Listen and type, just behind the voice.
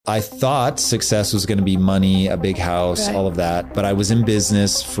I thought success was going to be money, a big house, all of that. But I was in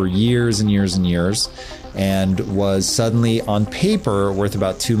business for years and years and years and was suddenly on paper worth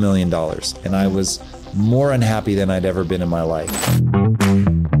about $2 million. And I was more unhappy than I'd ever been in my life.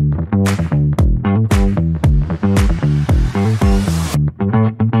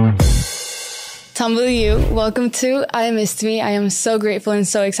 Tom Billyeu, welcome to I Missed Me. I am so grateful and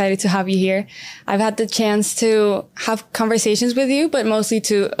so excited to have you here. I've had the chance to have conversations with you, but mostly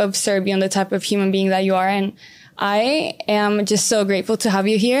to observe you and the type of human being that you are. And I am just so grateful to have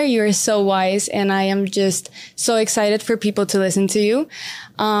you here. You are so wise, and I am just so excited for people to listen to you.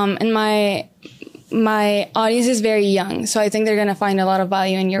 And my audience is very young, so I think they're going to find a lot of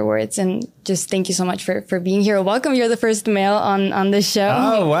value in your words. And just thank you so much for being here. Welcome. You're the first male on this show.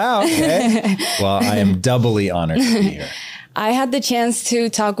 Oh, wow. Okay. Well, I am doubly honored to be here. I had the chance to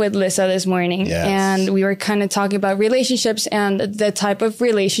talk with Lisa this morning, and we were kind of talking about relationships and the type of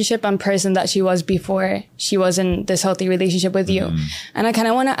relationship and person that she was before she was in this healthy relationship with you. And I kind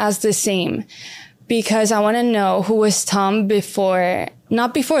of want to ask the same, because I want to know who was Tom before,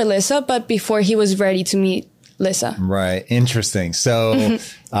 not before Lisa, but before he was ready to meet Lisa. Right. Interesting. So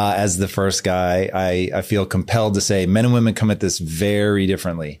as the first guy, I feel compelled to say men and women come at this very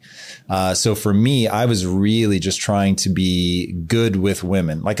differently. So for me, I was really just trying to be good with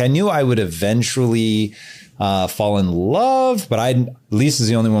women. Like I knew I would eventually fall in love, but Lisa's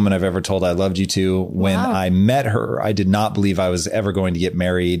the only woman I've ever told I loved you to. When I met her, I did not believe I was ever going to get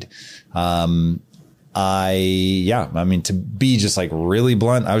married. I mean, to be just like really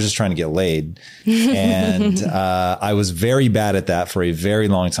blunt, I was just trying to get laid. And I was very bad at that for a very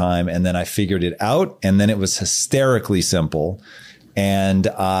long time. And then I figured it out. And then it was hysterically simple. And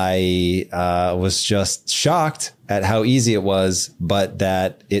I was just shocked at how easy it was, but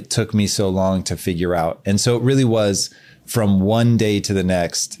that it took me so long to figure out. And so it really was from one day to the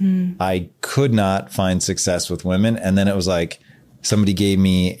next. I could not find success with women. And then it was like somebody gave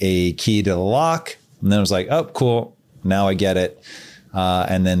me a key to the lock. And then it was like, oh, cool. Now I get it.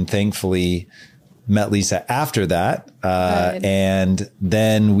 And then thankfully met Lisa after that. And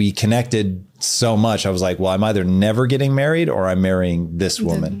then we connected so much. I was like, well, I'm either never getting married or I'm marrying this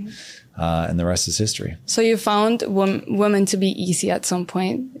woman. And the rest is history. So you found women to be easy at some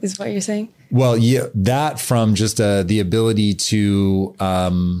point, is what you're saying? Well, yeah, that from just the ability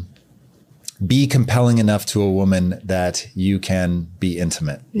to be compelling enough to a woman that you can be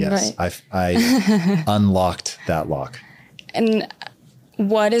intimate. Yes. Right. I unlocked that lock. And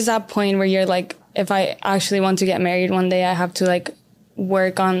what is that point where you're like, if I actually want to get married one day, I have to like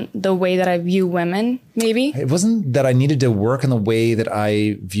work on the way that I view women, maybe? It wasn't that I needed to work on the way that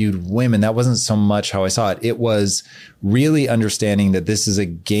I viewed women. That wasn't so much how I saw it. It was really understanding that this is a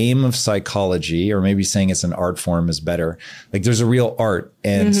game of psychology, or maybe saying it's an art form is better. Like there's a real art.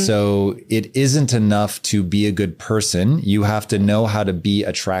 And so it isn't enough to be a good person. You have to know how to be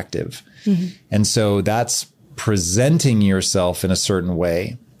attractive. And so that's presenting yourself in a certain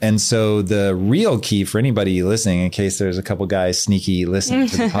way. And so the real key for anybody listening, in case there's a couple guys sneaky listening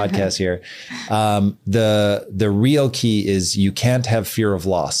to the podcast here, the real key is you can't have fear of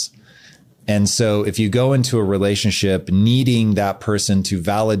loss. And so if you go into a relationship needing that person to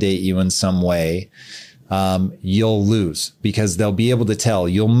validate you in some way, you'll lose, because they'll be able to tell.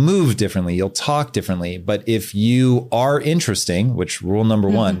 You'll move differently. You'll talk differently. But if you are interesting, which rule number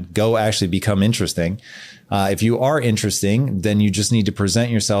one, go actually become interesting. If you are interesting, then you just need to present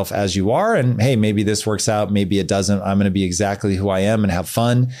yourself as you are. And hey, maybe this works out. Maybe it doesn't. I'm going to be exactly who I am and have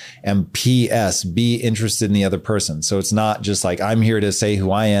fun. And P.S., be interested in the other person. So it's not just like, I'm here to say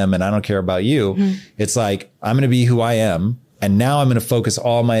who I am and I don't care about you. It's like, I'm going to be who I am. And now I'm going to focus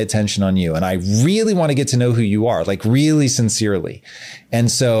all my attention on you. And I really want to get to know who you are, like really sincerely. And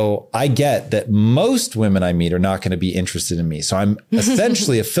so I get that most women I meet are not going to be interested in me. So I'm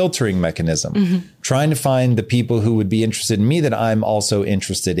essentially a filtering mechanism, trying to find the people who would be interested in me that I'm also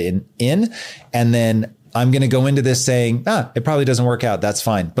interested in. And then I'm going to go into this saying, it probably doesn't work out. That's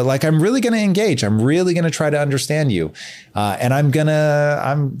fine. But like, I'm really going to engage. I'm really going to try to understand you. And I'm going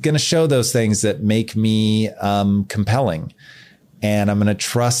to show those things that make me compelling. And I'm going to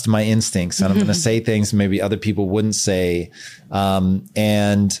trust my instincts, and I'm going to say things maybe other people wouldn't say.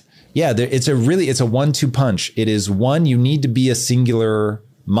 And yeah, it's a 1-2 punch. It is one, you need to be a singular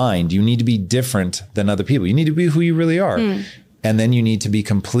mind. You need to be different than other people. You need to be who you really are. And then you need to be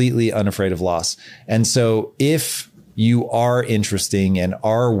completely unafraid of loss. And so if you are interesting and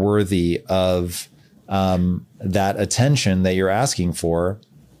are worthy of that attention that you're asking for,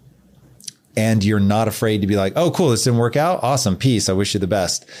 and you're not afraid to be like, oh, cool, this didn't work out. Awesome. Peace. I wish you the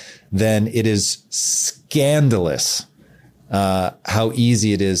best. Then it is scandalous how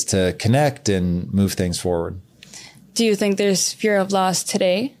easy it is to connect and move things forward. Do you think there's fear of loss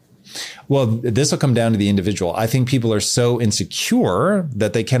today? Well, this will come down to the individual. I think people are so insecure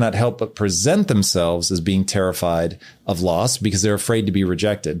that they cannot help but present themselves as being terrified of loss because they're afraid to be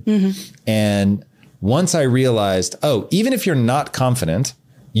rejected. And once I realized, oh, even if you're not confident,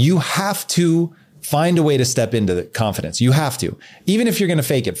 you have to find a way to step into the confidence. You have to. Even if you're going to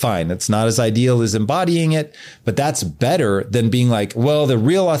fake it, fine. It's not as ideal as embodying it, but that's better than being like, well, the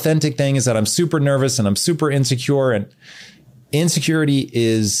real authentic thing is that I'm super nervous and I'm super insecure. And insecurity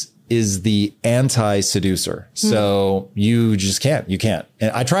is the anti-seducer. So you just can't. You can't.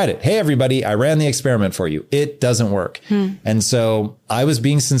 And I tried it. Hey, everybody, I ran the experiment for you. It doesn't work. And so I was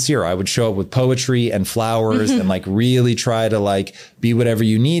being sincere. I would show up with poetry and flowers and like really try to like be whatever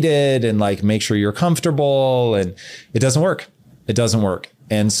you needed and like make sure you're comfortable. And it doesn't work. It doesn't work.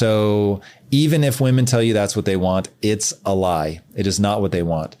 And so even if women tell you that's what they want, it's a lie. It is not what they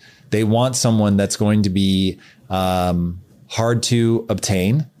want. They want someone that's going to be hard to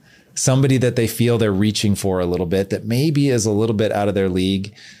obtain. Somebody that they feel they're reaching for a little bit, that maybe is a little bit out of their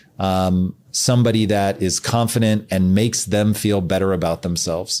league. Somebody that is confident and makes them feel better about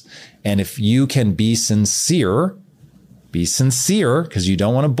themselves. And if you can be sincere because you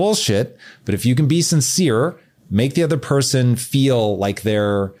don't want to bullshit. But if you can be sincere, make the other person feel like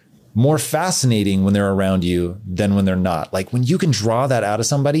they're more fascinating when they're around you than when they're not. Like when you can draw that out of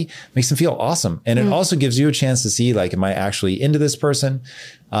somebody, makes them feel awesome. And it also gives you a chance to see, like, am I actually into this person?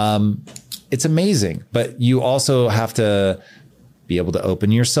 It's amazing, but you also have to be able to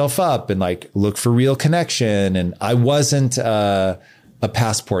open yourself up and like look for real connection. And I wasn't, a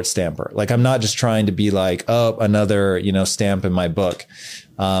passport stamper. Like I'm not just trying to be like, oh, another, stamp in my book.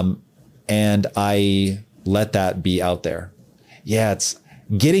 And I let that be out there. Yeah. It's,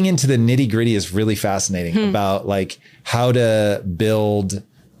 getting into the nitty gritty is really fascinating about like how to build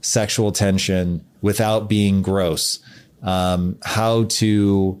sexual tension without being gross, how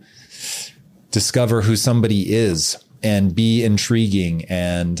to discover who somebody is and be intriguing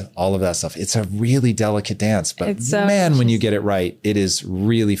and all of that stuff. It's a really delicate dance, but man, when you get it right, it is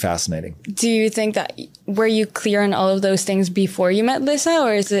really fascinating. Do you think that were you clear on all of those things before you met Lisa,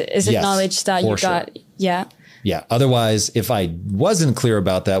 or is it yes, knowledge that you got? Sure. Yeah. Yeah. Otherwise, if I wasn't clear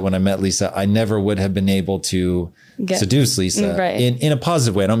about that when I met Lisa, I never would have been able to seduce Lisa in a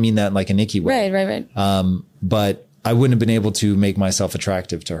positive way. I don't mean that in like an icky way. Right. But I wouldn't have been able to make myself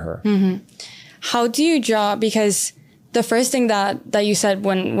attractive to her. How do you draw? Because the first thing that you said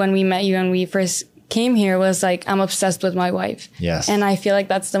when we met you and we first came here was like, I'm obsessed with my wife. Yes. And I feel like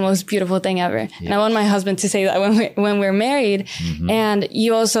that's the most beautiful thing ever. Yes. And I want my husband to say that when we're married. And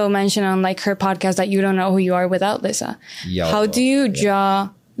you also mentioned on like her podcast that you don't know who you are without Lisa. How do you draw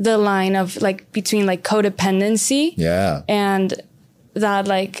the line of like between like codependency and that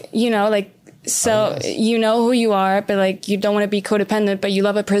like, so you know who you are, but like you don't want to be codependent, but you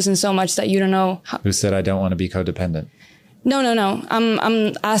love a person so much that you don't know. Who said I don't want to be codependent? No.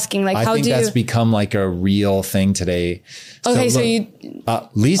 I'm asking, like, how do you... I think that's become like a real thing today. Okay, so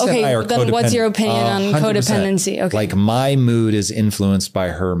Lisa and I are codependent. Then what's your opinion on 100%. Codependency? Okay. Like my mood is influenced by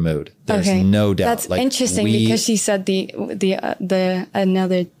her mood. There's no doubt. That's like interesting because she said the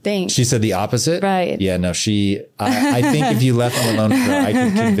another thing. She said the opposite? Right. Yeah, no, I think if you left them alone with her, I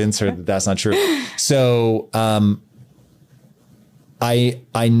could convince her that that's not true. So,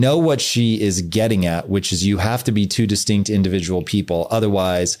 I know what she is getting at, which is you have to be two distinct individual people.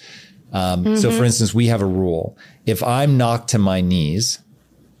 Otherwise, so for instance, we have a rule. If I'm knocked to my knees,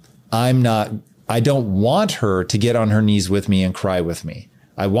 I don't want her to get on her knees with me and cry with me.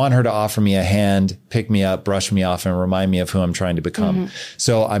 I want her to offer me a hand, pick me up, brush me off, and remind me of who I'm trying to become.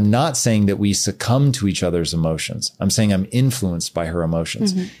 So I'm not saying that we succumb to each other's emotions. I'm saying I'm influenced by her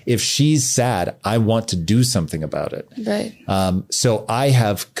emotions. If she's sad, I want to do something about it. Right. So I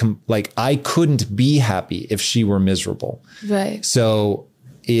have, I couldn't be happy if she were miserable. Right. So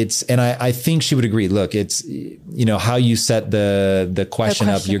and I think she would agree. Look, it's, how you set the question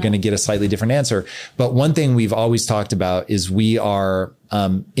up, you're going to get a slightly different answer. But one thing we've always talked about is we are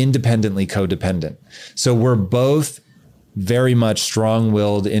independently codependent. So we're both very much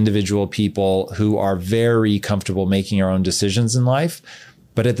strong-willed individual people who are very comfortable making our own decisions in life.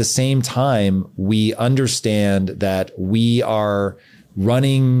 But at the same time, we understand that we are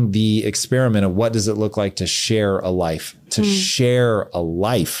running the experiment of what does it look like to share a life, share a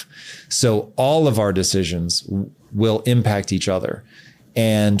life. So all of our decisions will impact each other.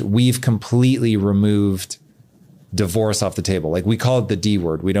 And we've completely removed divorce off the table. Like we call it the D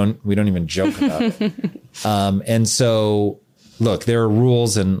word. We don't even joke about it. And so look, there are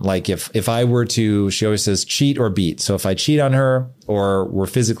rules. And like, if I were to, she always says cheat or beat. So if I cheat on her or were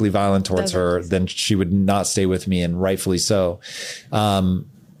physically violent towards her, then she would not stay with me, and rightfully so.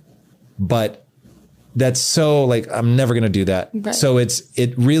 But that's so like, I'm never going to do that. Right. So it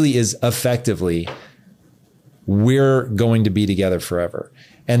really is effectively, we're going to be together forever.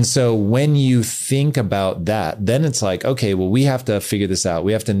 And so when you think about that, then it's like, okay, well, we have to figure this out.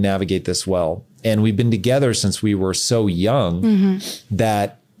 We have to navigate this well. And we've been together since we were so young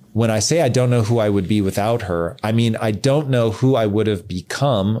that when I say I don't know who I would be without her, I mean, I don't know who I would have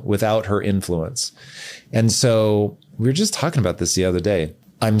become without her influence. And so we were just talking about this the other day.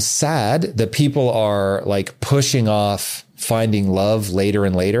 I'm sad that people are like pushing off finding love later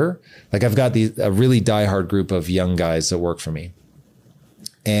and later. Like I've got a really diehard group of young guys that work for me.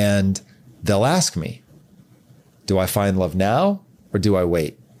 And they'll ask me, do I find love now or do I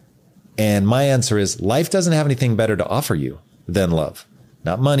wait? And my answer is, life doesn't have anything better to offer you than love.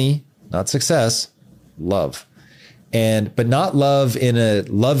 Not money, not success, love. But not love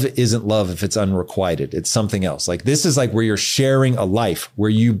love isn't love if it's unrequited. It's something else. Like this is like where you're sharing a life where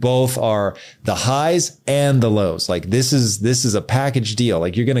you both are the highs and the lows. Like this is a package deal.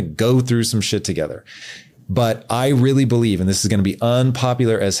 Like you're going to go through some shit together. But I really believe, and this is going to be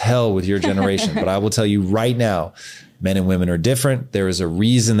unpopular as hell with your generation, but I will tell you right now, men and women are different. There is a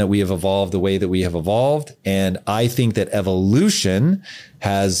reason that we have evolved the way that we have evolved. And I think that evolution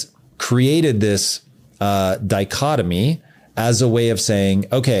has created this dichotomy as a way of saying,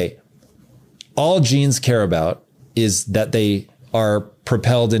 okay, all genes care about is that they are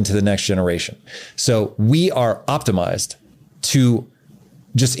propelled into the next generation. So we are optimized to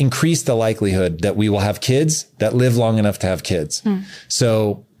just increase the likelihood that we will have kids that live long enough to have kids.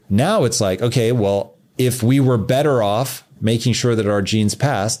 So now it's like, okay, well, if we were better off making sure that our genes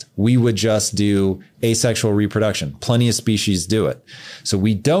passed, we would just do asexual reproduction. Plenty of species do it. So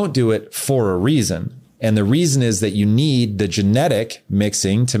we don't do it for a reason. And the reason is that you need the genetic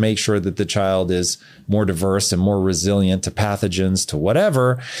mixing to make sure that the child is more diverse and more resilient to pathogens, to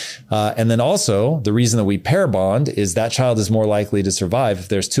whatever. And then also the reason that we pair bond is that child is more likely to survive if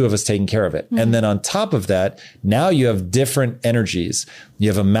there's two of us taking care of it. And then on top of that, now you have different energies. You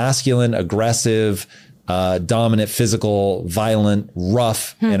have a masculine, aggressive, dominant, physical, violent,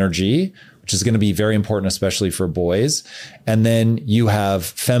 rough energy, which is going to be very important, especially for boys. And then you have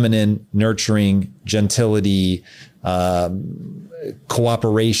feminine, nurturing, gentility,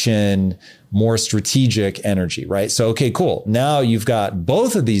 cooperation, more strategic energy, right? So, okay, cool. Now you've got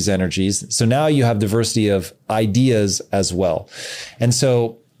both of these energies. So now you have diversity of ideas as well. And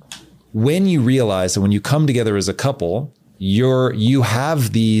so when you realize that when you come together as a couple, you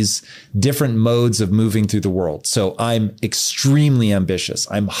have these different modes of moving through the world. So I'm extremely ambitious.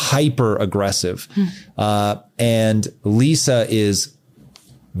 I'm hyper aggressive. And Lisa is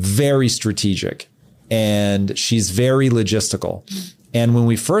very strategic and she's very logistical. And when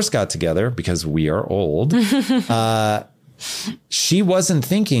we first got together, because we are old, she wasn't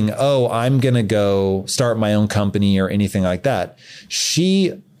thinking, oh, I'm going to go start my own company or anything like that.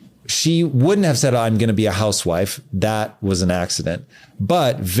 She wouldn't have said, I'm going to be a housewife. That was an accident.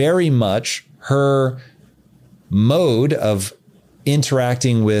 But very much her mode of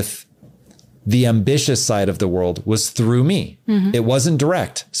interacting with the ambitious side of the world was through me. It wasn't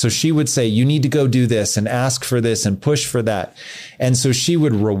direct. So she would say, you need to go do this and ask for this and push for that. And so she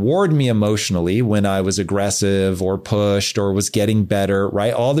would reward me emotionally when I was aggressive or pushed or was getting better,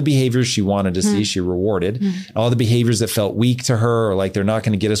 right? All the behaviors she wanted to see, she rewarded. All the behaviors that felt weak to her or like they're not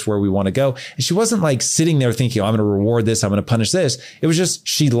going to get us where we want to go. And she wasn't like sitting there thinking, oh, I'm going to reward this, I'm going to punish this. It was just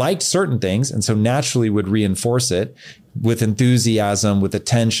she liked certain things and so naturally would reinforce it with enthusiasm, with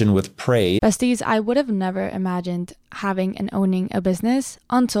attention, with praise. Besties, I would have never imagined having and owning a business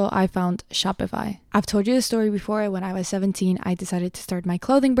until I found Shopify. I've told you the story before. When I was 17, I decided to start my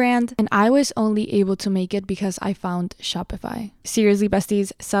clothing brand, and I was only able to make it because I found Shopify. Seriously,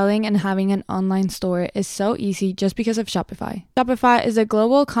 besties, selling and having an online store is so easy just because of Shopify. Shopify is a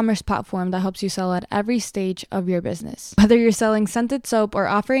global commerce platform that helps you sell at every stage of your business. Whether you're selling scented soap or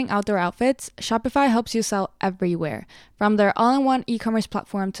offering outdoor outfits, Shopify helps you sell everywhere. From their all-in-one e-commerce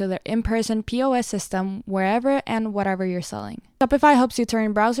platform to their in-person POS system, wherever and whatever you're selling. Shopify helps you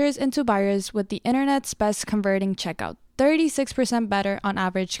turn browsers into buyers with the internet's best converting checkout. 36% better on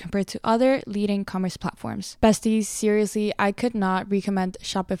average compared to other leading commerce platforms. Besties, seriously, I could not recommend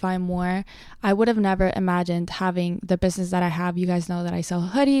Shopify more. I would have never imagined having the business that I have. You guys know that I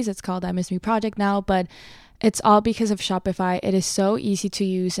sell hoodies. It's called I Miss Me Project now, but It's all because of Shopify. It is so easy to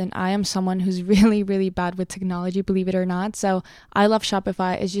use, and I am someone who's really, really bad with technology, believe it or not. So I love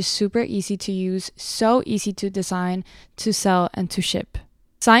Shopify. It's just super easy to use, so easy to design, to sell, and to ship.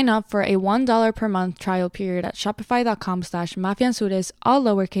 Sign up for a $1 per month trial period at shopify.com/mafianzures, all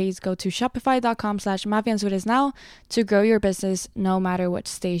lowercase. Go to shopify.com/mafianzures now to grow your business no matter what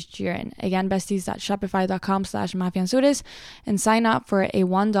stage you're in. Again, besties, at shopify.com/mafianzures and sign up for a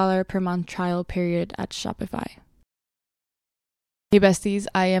 $1 per month trial period at Shopify. Hey besties,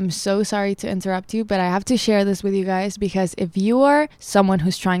 I am so sorry to interrupt you, but I have to share this with you guys because if you are someone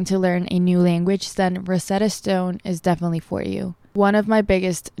who's trying to learn a new language, then Rosetta Stone is definitely for you. One of my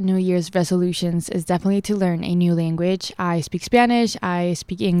biggest New Year's resolutions is definitely to learn a new language. I speak Spanish, I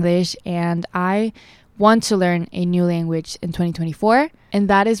speak English, and I want to learn a new language in 2024. And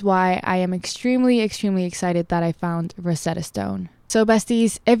that is why I am extremely, extremely excited that I found Rosetta Stone. So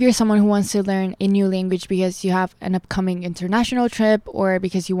besties, if you're someone who wants to learn a new language because you have an upcoming international trip, or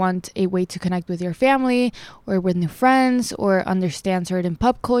because you want a way to connect with your family or with new friends, or understand certain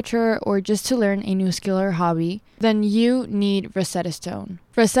pop culture, or just to learn a new skill or hobby, then you need Rosetta Stone.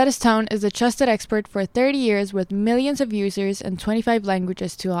 Rosetta Stone is a trusted expert for 30 years with millions of users and 25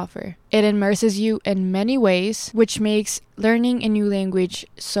 languages to offer. It immerses you in many ways, which makes learning a new language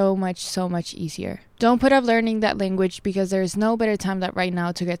so much easier. Don't put off learning that language because there is no better time than right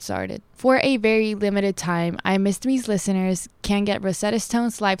now to get started. For a very limited time, I Missed Me's listeners can get Rosetta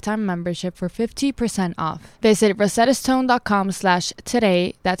Stone's lifetime membership for 50% off. Visit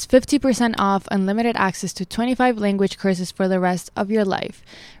rosettastone.com/today. That's 50% off unlimited access to 25 language courses for the rest of your life.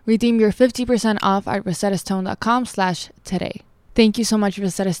 Redeem your 50% off at rosettastone.com/today. Thank you so much,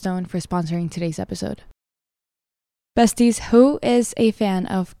 Rosetta Stone, for sponsoring today's episode. Besties, who is a fan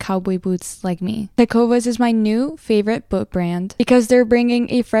of cowboy boots like me? Tecovas is my new favorite boot brand because they're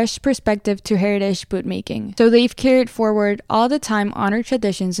bringing a fresh perspective to heritage boot making. So they've carried forward all the time honored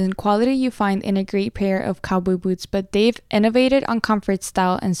traditions and quality you find in a great pair of cowboy boots, but they've innovated on comfort,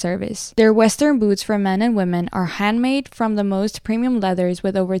 style, and service. Their Western boots for men and women are handmade from the most premium leathers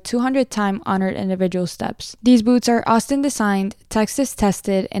with over 200 time honored individual steps. These boots are Austin designed, Texas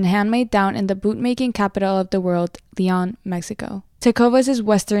tested, and handmade down in the boot making capital of the world, Leon, Mexico. Tecovas is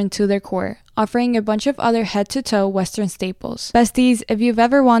Western to their core, offering a bunch of other head-to-toe Western staples. Besties, if you've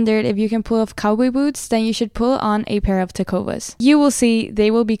ever wondered if you can pull off cowboy boots, then you should pull on a pair of Tecovas. You will see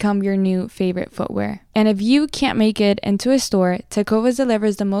they will become your new favorite footwear. And if you can't make it into a store, Tecovas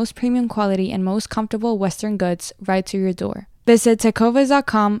delivers the most premium quality and most comfortable Western goods right to your door. Visit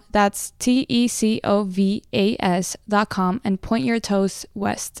tecovas.com, that's TECOVAS.com, and point your toes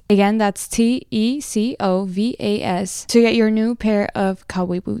west. Again, that's TECOVAS to get your new pair of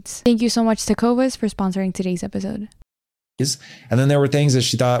cowboy boots. Thank you so much, Tecovas, for sponsoring today's episode. And then there were things that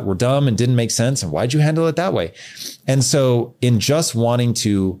she thought were dumb and didn't make sense. And why'd you handle it that way? And so in just wanting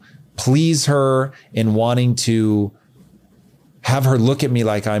to please her, in wanting to have her look at me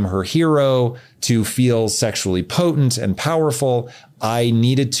like I'm her hero, to feel sexually potent and powerful, I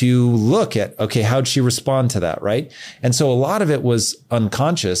needed to look at, okay, how'd she respond to that, right? And so a lot of it was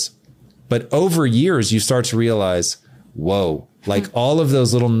unconscious, but over years you start to realize, whoa, like all of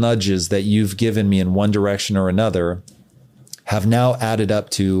those little nudges that you've given me in one direction or another have now added up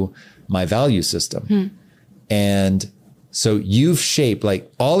to my value system. And so you've shaped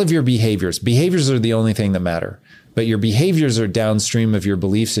like all of your behaviors. Behaviors are the only thing that matter. But your behaviors are downstream of your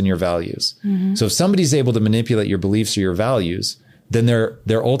beliefs and your values. So if somebody's able to manipulate your beliefs or your values, then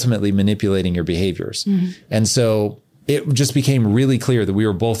they're ultimately manipulating your behaviors. And so it just became really clear that we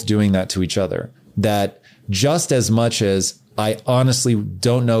were both doing that to each other. That just as much as I honestly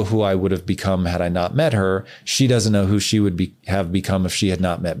don't know who I would have become had I not met her, she doesn't know who she would have become if she had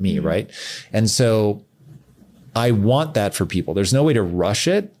not met me, right? And so I want that for people. There's no way to rush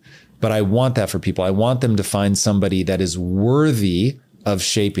it. But I want that for people. I want them to find somebody that is worthy of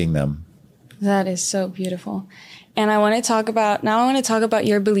shaping them. That is so beautiful. And I want to talk about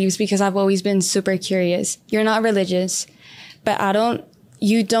your beliefs because I've always been super curious. You're not religious, but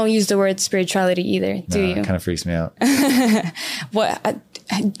you don't use the word spirituality either, do you? It kind of freaks me out. What,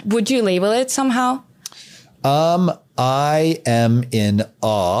 would you label it somehow? I am in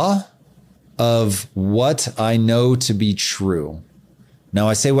awe of what I know to be true. Now,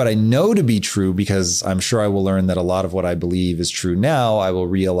 I say what I know to be true because I'm sure I will learn that a lot of what I believe is true now, I will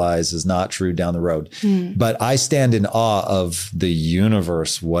realize is not true down the road. But I stand in awe of the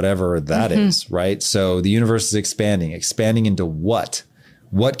universe, whatever that is, right? So the universe is expanding into what?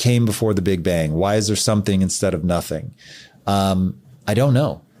 What came before the Big Bang? Why is there something instead of nothing? I don't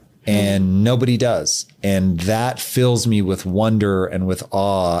know. and nobody does. And that fills me with wonder and with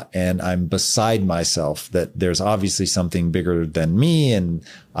awe. And I'm beside myself that there's obviously something bigger than me. And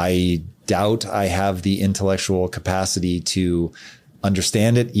I doubt I have the intellectual capacity to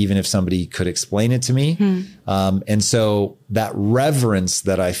understand it, even if somebody could explain it to me. And so that reverence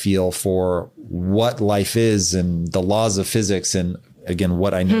that I feel for what life is and the laws of physics and, again,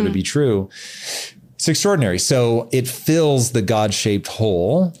 what I know to be true, it's extraordinary. So it fills the God-shaped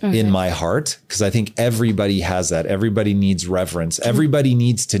hole in my heart, because I think everybody has that. Everybody needs reverence. Everybody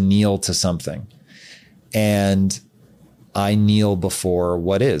needs to kneel to something. And I kneel before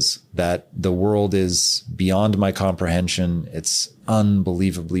what is, that the world is beyond my comprehension. It's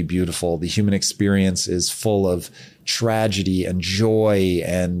unbelievably beautiful. The human experience is full of tragedy and joy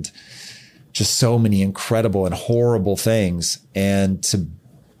and just so many incredible and horrible things. And to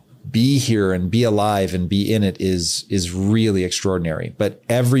be here and be alive and be in it is really extraordinary. But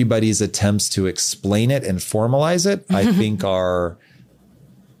everybody's attempts to explain it and formalize it, I think, are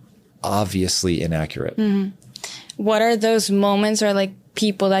obviously inaccurate. What are those moments or like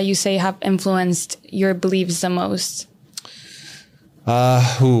people that you say have influenced your beliefs the most?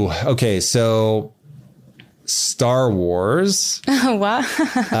 Okay. So Star Wars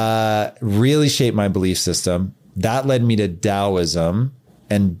really shaped my belief system. That led me to Taoism,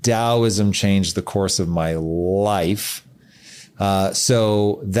 and Taoism changed the course of my life.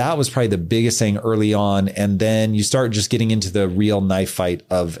 So that was probably the biggest thing early on. And then you start just getting into the real knife fight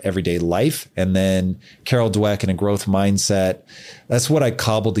of everyday life. And then Carol Dweck and a growth mindset. That's what I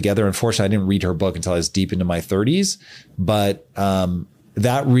cobbled together. Unfortunately, I didn't read her book until I was deep into my 30s. But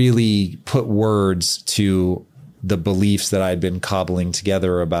that really put words to the beliefs that I'd been cobbling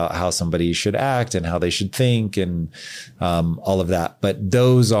together about how somebody should act and how they should think and all of that. But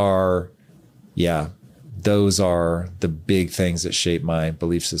those are the big things that shape my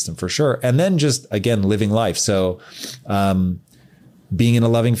belief system for sure. And then just, again, living life. So being in a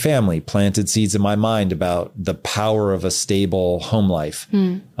loving family planted seeds in my mind about the power of a stable home life.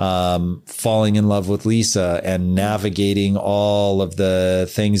 Falling in love with Lisa and navigating all of the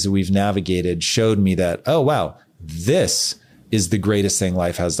things that we've navigated showed me that, oh, wow, this is the greatest thing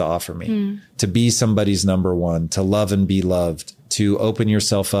life has to offer me. To be somebody's number one, to love and be loved, to open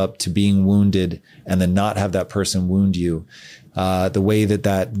yourself up to being wounded and then not have that person wound you. The way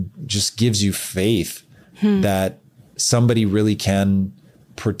that just gives you faith that somebody really can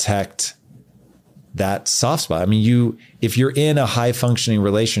protect that soft spot. I mean, if you're in a high functioning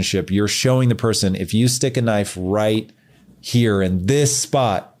relationship, you're showing the person, if you stick a knife right here in this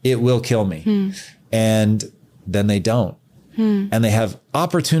spot, it will kill me. And then they don't. And they have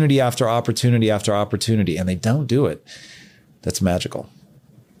opportunity after opportunity after opportunity, and they don't do it. That's magical.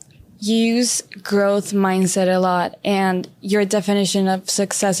 You use growth mindset a lot, and your definition of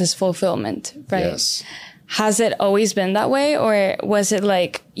success is fulfillment, right? Yes. Has it always been that way, or was it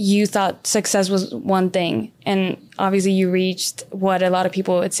like you thought success was one thing, and obviously you reached what a lot of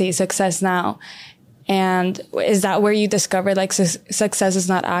people would say success now? And is that where you discovered like success is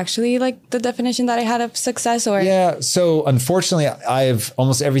not actually like the definition that I had of success? Or yeah. So unfortunately, I've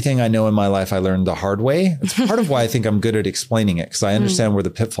almost everything I know in my life I learned the hard way. It's part of why I think I'm good at explaining it, because I understand where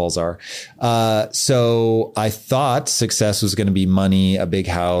the pitfalls are. So I thought success was going to be money, a big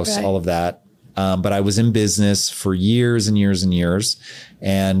house, all of that. But I was in business for years and years and years,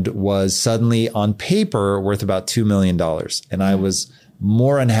 and was suddenly on paper worth about $2 million. And I was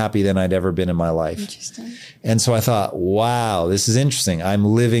more unhappy than I'd ever been in my life. Interesting. And so I thought, wow, this is interesting. I'm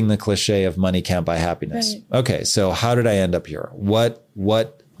living the cliche of money can't buy happiness. Right. Okay. So how did I end up here? What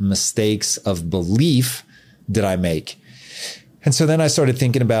mistakes of belief did I make? And so then I started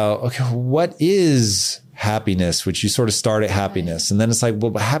thinking about, okay, what is happiness, which you sort of start at happiness. And then it's like,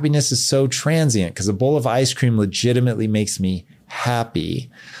 well, happiness is so transient because a bowl of ice cream legitimately makes me happy.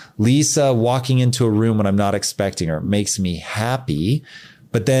 Lisa walking into a room when I'm not expecting her makes me happy.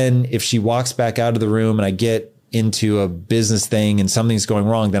 But then if she walks back out of the room and I get into a business thing and something's going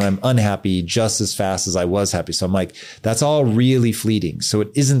wrong, then I'm unhappy just as fast as I was happy. So I'm like, that's all really fleeting. So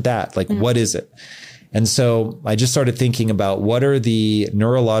it isn't that. Like, what is it? And so I just started thinking about what are the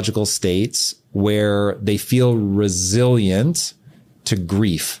neurological states where they feel resilient to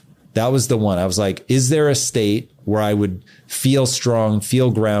grief. That was the one. I was like, is there a state where I would feel strong,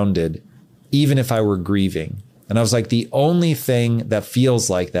 feel grounded, even if I were grieving? And I was like, the only thing that feels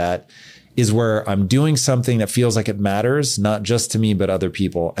like that is where I'm doing something that feels like it matters, not just to me, but other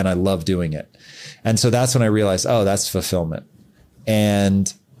people. And I love doing it. And so that's when I realized, oh, that's fulfillment.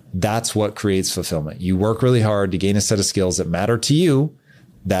 And that's what creates fulfillment. You work really hard to gain a set of skills that matter to you,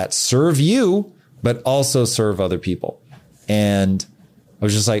 that serve you, but also serve other people. And I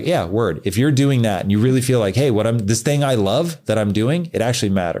was just like, yeah, word. If you're doing that and you really feel like, hey, this thing I love that I'm doing, it actually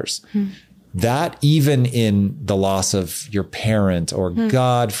matters. That even in the loss of your parent or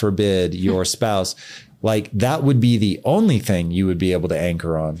God forbid your spouse, like that would be the only thing you would be able to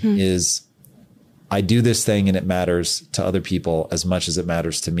anchor on is I do this thing and it matters to other people as much as it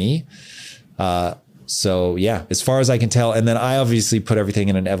matters to me. So yeah, as far as I can tell. And then I obviously put everything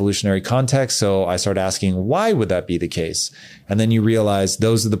in an evolutionary context. So I started asking, why would that be the case? And then you realize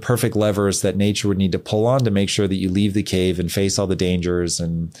those are the perfect levers that nature would need to pull on to make sure that you leave the cave and face all the dangers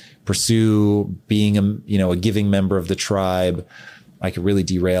and pursue being a giving member of the tribe. I could really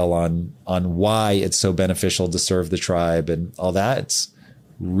derail on why it's so beneficial to serve the tribe and all that. It's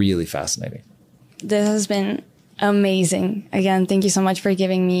really fascinating. This has been amazing. Again, thank you so much for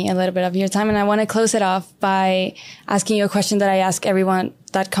giving me a little bit of your time. And I want to close it off by asking you a question that I ask everyone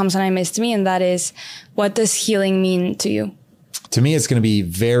that comes on I Missed Me. And that is, what does healing mean to you? To me, it's going to be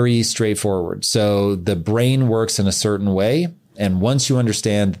very straightforward. So the brain works in a certain way. And once you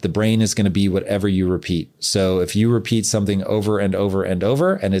understand that the brain is going to be whatever you repeat. So if you repeat something over and over and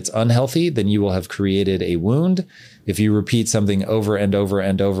over and it's unhealthy, then you will have created a wound. If you repeat something over and over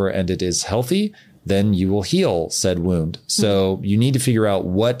and over and it is healthy, then you will heal said wound. So you need to figure out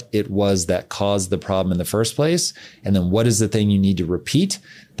what it was that caused the problem in the first place. And then what is the thing you need to repeat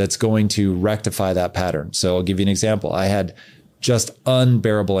that's going to rectify that pattern. So I'll give you an example. I had just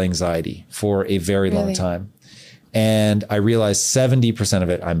unbearable anxiety for a very long time. And I realized 70% of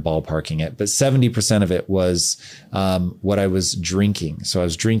it, I'm ballparking it, but 70% of it was what I was drinking. So I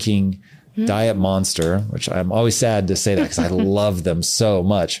was drinking Diet Monster, which I'm always sad to say that because I love them so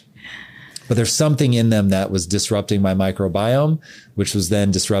much. But there's something in them that was disrupting my microbiome, which was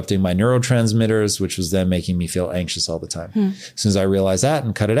then disrupting my neurotransmitters, which was then making me feel anxious all the time. As soon as I realized that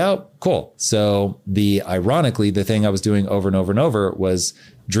and cut it out, cool. So ironically, the thing I was doing over and over and over was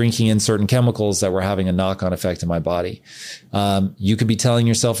drinking in certain chemicals that were having a knock-on effect in my body. You could be telling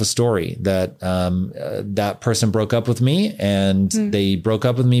yourself a story that that person broke up with me and they broke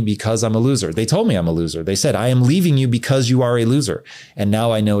up with me because I'm a loser. They told me I'm a loser. They said, I am leaving you because you are a loser. And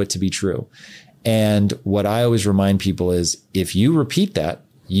now I know it to be true. And what I always remind people is if you repeat that,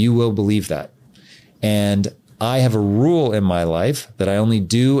 you will believe that. And I have a rule in my life that I only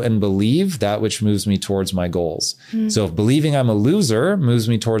do and believe that which moves me towards my goals. So if believing I'm a loser moves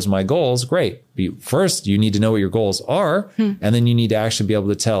me towards my goals, great. First, you need to know what your goals are. And then you need to actually be able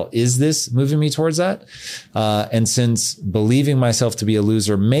to tell, is this moving me towards that? And since believing myself to be a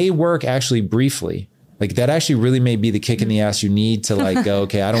loser may work actually briefly, like that actually really may be the kick in the ass you need to like go,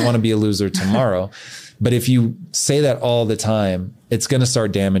 okay, I don't want to be a loser tomorrow. But if you say that all the time, it's going to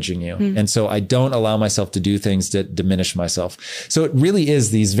start damaging you. And so I don't allow myself to do things that diminish myself. So it really is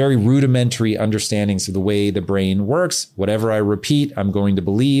these very rudimentary understandings of the way the brain works. Whatever I repeat, I'm going to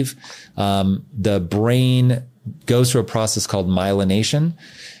believe. The brain goes through a process called myelination.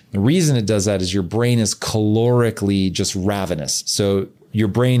 The reason it does that is your brain is calorically just ravenous. So your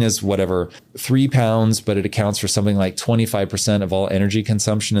brain is 3 pounds, but it accounts for something like 25% of all energy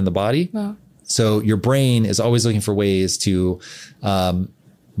consumption in the body. Wow. So your brain is always looking for ways to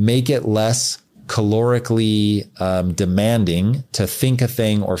make it less calorically demanding to think a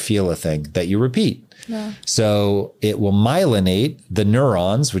thing or feel a thing that you repeat. Yeah. So it will myelinate the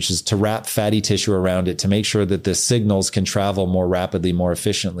neurons, which is to wrap fatty tissue around it to make sure that the signals can travel more rapidly, more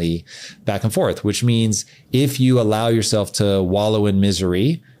efficiently back and forth, which means if you allow yourself to wallow in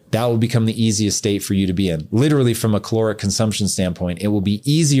misery, that will become the easiest state for you to be in. Literally from a caloric consumption standpoint, it will be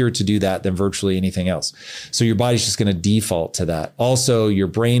easier to do that than virtually anything else. So your body's just going to default to that. Also, your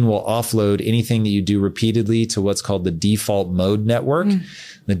brain will offload anything that you do repeatedly to what's called the default mode network.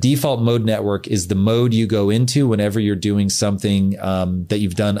 The default mode network is the mode you go into whenever you're doing something that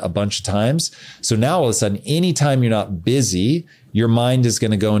you've done a bunch of times. So now all of a sudden, anytime you're not busy, your mind is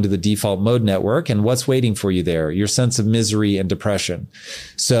going to go into the default mode network. And what's waiting for you there? Your sense of misery and depression.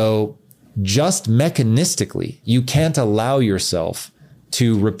 So just mechanistically, you can't allow yourself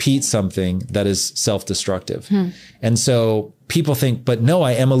to repeat something that is self-destructive. And so people think, but no,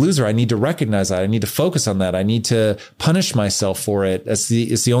 I am a loser. I need to recognize that. I need to focus on that. I need to punish myself for it. It's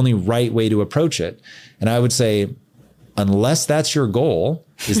the only right way to approach it. And I would say, unless that's your goal,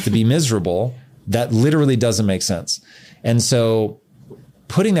 is to be miserable, that literally doesn't make sense. And so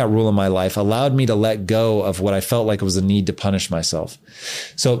putting that rule in my life allowed me to let go of what I felt like was a need to punish myself.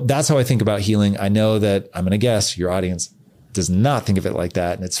 So that's how I think about healing. I know that I'm going to guess your audience does not think of it like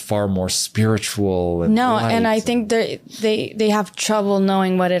that. And it's far more spiritual. And light. And I think they have trouble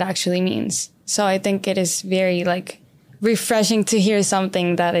knowing what it actually means. So I think it is very refreshing to hear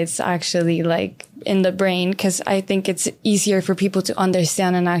something that it's actually like in the brain, because I think it's easier for people to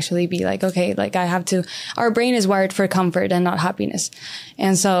understand and actually be like, okay, like our brain is wired for comfort and not happiness.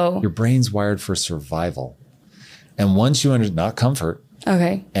 And so your brain's wired for survival. And once you not comfort,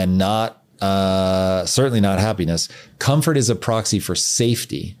 okay, and not, certainly not happiness, comfort is a proxy for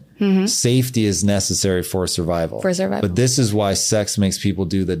safety. Mm-hmm. Safety is necessary for survival. But this is why sex makes people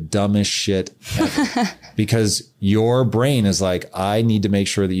do the dumbest shit ever. Because your brain is like, I need to make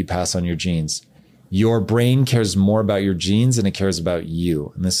sure that you pass on your genes. Your brain cares more about your genes than it cares about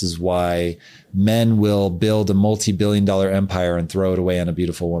you. And this is why men will build a multi-billion-dollar empire and throw it away on a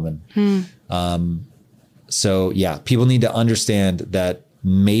beautiful woman. So yeah, people need to understand that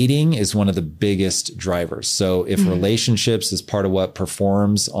mating is one of the biggest drivers. So if relationships is part of what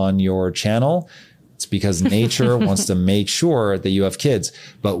performs on your channel, it's because nature wants to make sure that you have kids.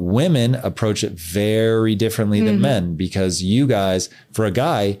 But women approach it very differently than men, because you guys, for a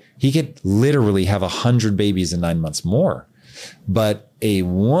guy, he could literally have 100 babies in 9 months more. But a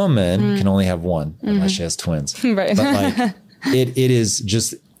woman can only have one unless she has twins. Right. But like it is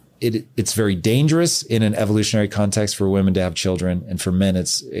just, it's very dangerous in an evolutionary context for women to have children. And for men,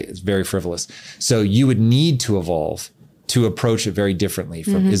 it's very frivolous. So you would need to evolve to approach it very differently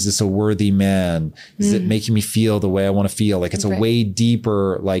from, is this a worthy man? Is it making me feel the way I want to feel? Like it's a way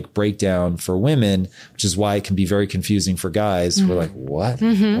deeper like breakdown for women, which is why it can be very confusing for guys. We're like, what?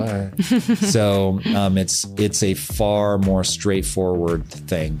 What? So it's a far more straightforward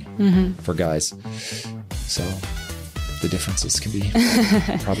thing for guys. So the differences can be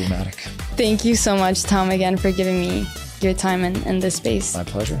problematic. Thank you so much, Tom, again, for giving me your time in this space. My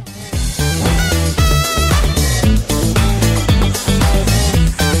pleasure.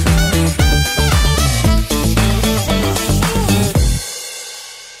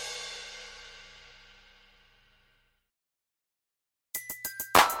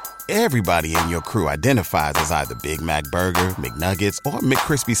 Everybody in your crew identifies as either Big Mac Burger, McNuggets, or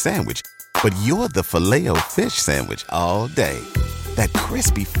McCrispy Sandwich. But you're the Filet-O-Fish Sandwich all day. That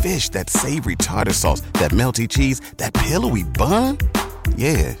crispy fish, that savory tartar sauce, that melty cheese, that pillowy bun.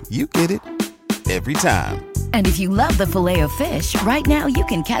 Yeah, you get it. Every time. And if you love the Filet-O-Fish, right now you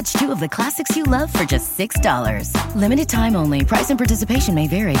can catch two of the classics you love for just $6. Limited time only. Price and participation may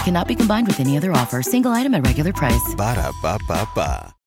vary. Cannot be combined with any other offer. Single item at regular price. Ba-da-ba-ba-ba.